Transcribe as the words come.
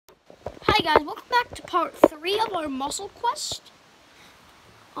Hi guys, welcome back to part 3 of our muscle quest.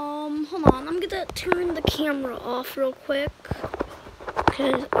 Hold on, I'm gonna turn the camera off real quick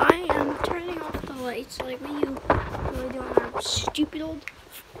because I am turning off the lights like we really do on our stupid old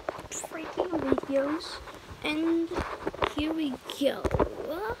freaking videos. And here we go.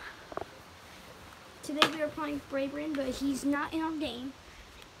 Today we are playing Braverin, but he's not in our game.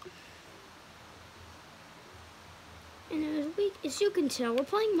 And as you can tell, we're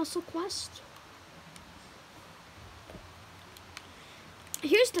playing Muscle Quest.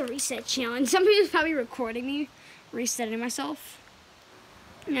 Here's the reset challenge. Somebody's probably recording me resetting myself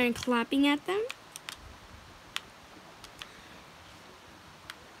and then clapping at them.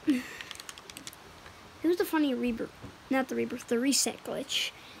 Here's the funny the reset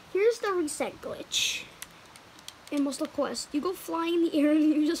glitch. Here's the reset glitch in Muscle Quest. You go flying in the air and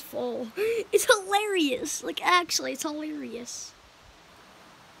you just fall. It's hilarious. Like, actually, it's hilarious.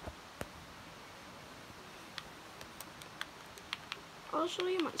 I'll show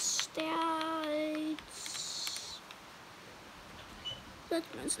you my stats. That's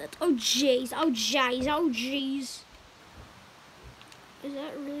my stats. Oh, jeez. Oh, jeez. Oh, jeez. Is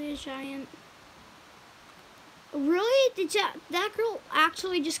that really a giant? Really? Did that girl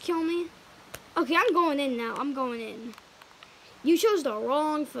actually just kill me? Okay, I'm going in now. I'm going in. You chose the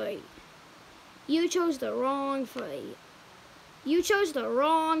wrong fight. You chose the wrong fight. You chose the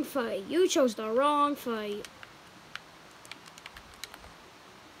wrong fight. You chose the wrong fight.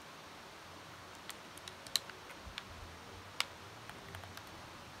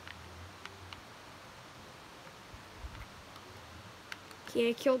 Okay,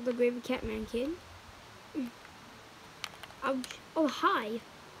 I killed the Gravy Catman kid. Oh, hi.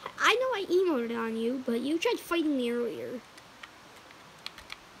 I know I emoted on you, but you tried fighting me earlier.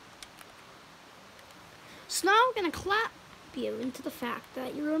 So now I'm gonna clap you into the fact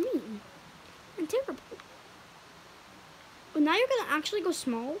that you're mean and terrible. But now you're gonna actually go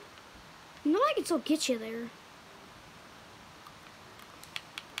small. You know I can still get you there.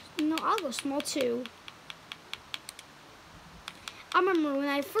 No, I'll go small too. I remember when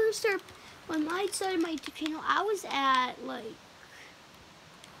I started my YouTube channel, I was at like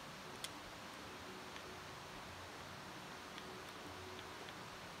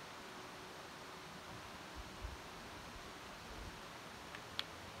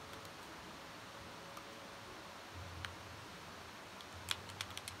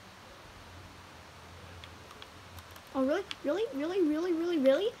oh really? Really? Really? Really? Really?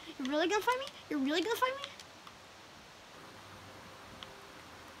 Really? You're really gonna find me? You're really gonna find me?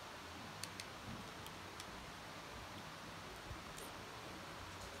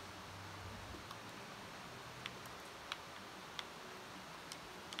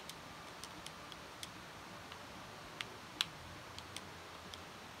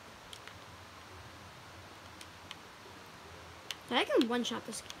 I can one-shot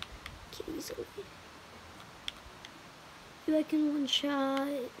this kid easily. You I can one-shot.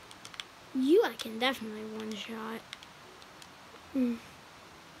 You I can definitely one-shot.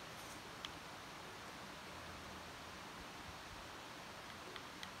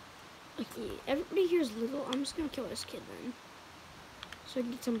 Okay, everybody here is little. I'm just gonna kill this kid then. So I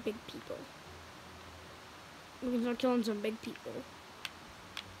can get some big people. We can start killing some big people.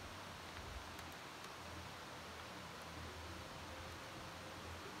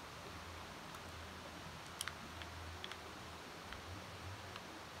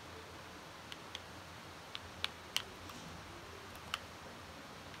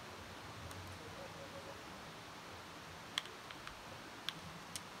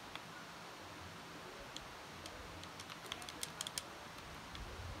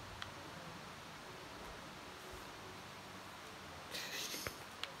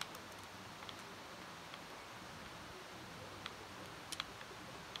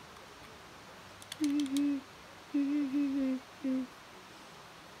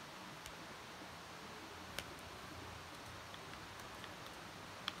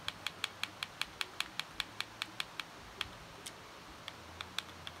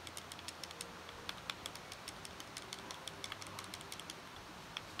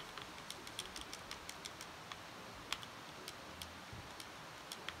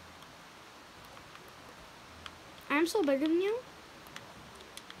 I'm still bigger than you.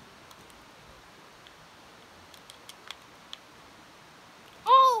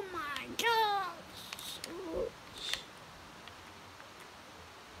 Oh my gosh.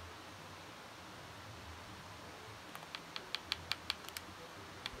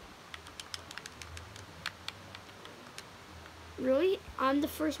 Really? I'm the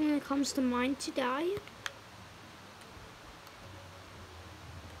first one that comes to mind to die?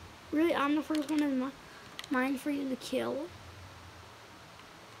 Really, I'm the first one in mine for you to kill.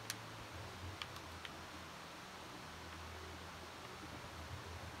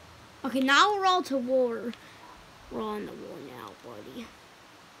 Okay, now we're all to war. We're all in the war now, buddy.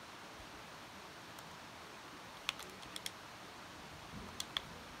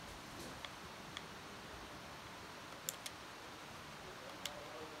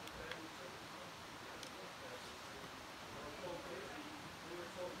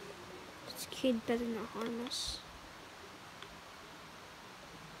 This kid better not harm us.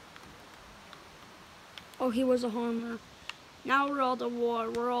 Oh, he was a harmer. Now we're all to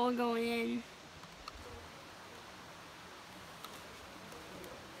war. We're all going in.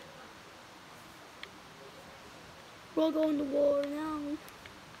 We're all going to war now.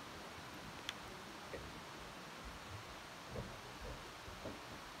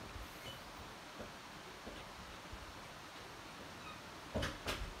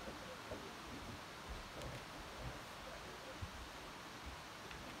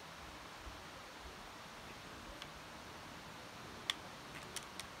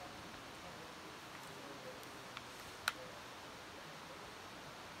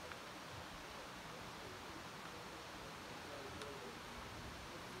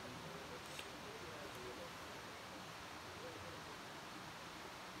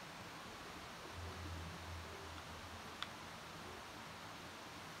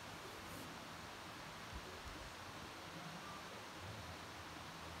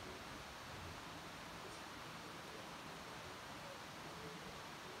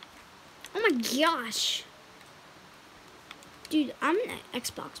 Oh my gosh. Dude, I'm an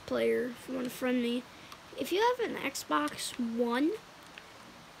Xbox player if you want to friend me. If you have an Xbox One,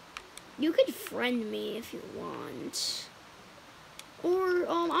 you could friend me if you want. Or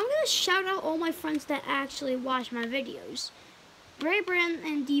I'm gonna shout out all my friends that actually watch my videos. Bray Brand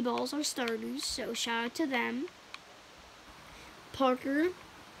and D-Balls are starters, so shout out to them. Parker,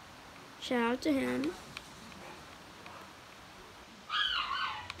 shout out to him.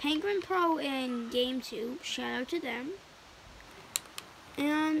 Penguin Pro and Game 2, shout out to them.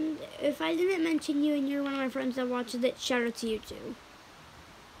 And if I didn't mention you and you're one of my friends that watches it, shout out to you too.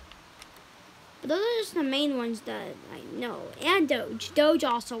 But those are just the main ones that I know. And Doge. Doge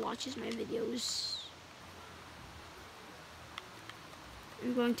also watches my videos.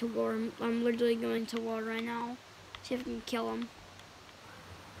 I'm going to war. I'm literally going to war right now. See if I can kill him.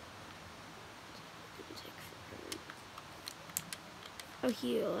 Oh,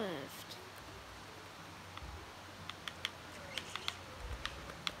 he left.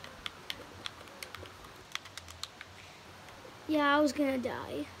 Yeah, I was gonna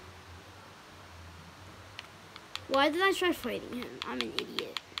die. Why did I try fighting him? I'm an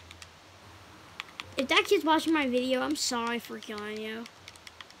idiot. If that kid's watching my video, I'm sorry for killing you.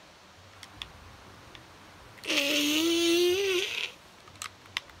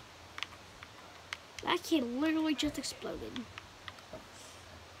 That kid literally just exploded.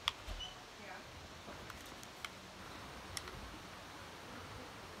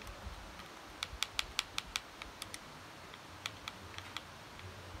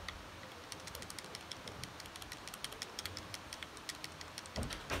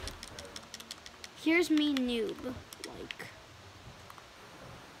 Here's me noob, like.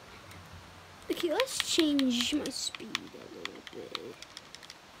 Okay, let's change my speed a little bit.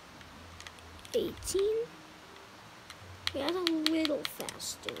 18? Yeah, that's a little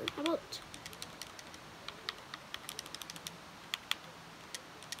faster. How about...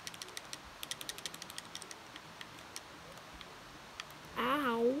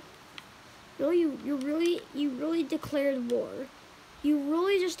 Ow. Really, you really declared war. You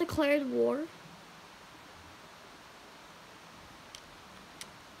really just declared war?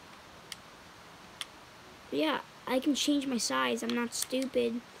 Yeah, I can change my size. I'm not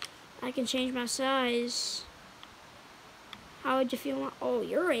stupid. I can change my size. How would you feel? Oh,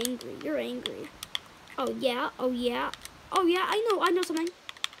 you're angry. You're angry. Oh, yeah. Oh, yeah. Oh, yeah. I know something.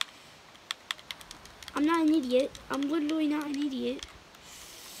 I'm not an idiot. I'm literally not an idiot.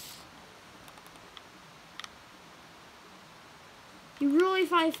 You really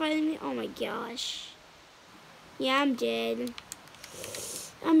fighting me? Oh, my gosh. Yeah, I'm dead.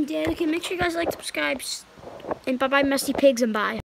 I'm dead. Okay, make sure you guys like, subscribe, and bye-bye, messy pigs, and bye.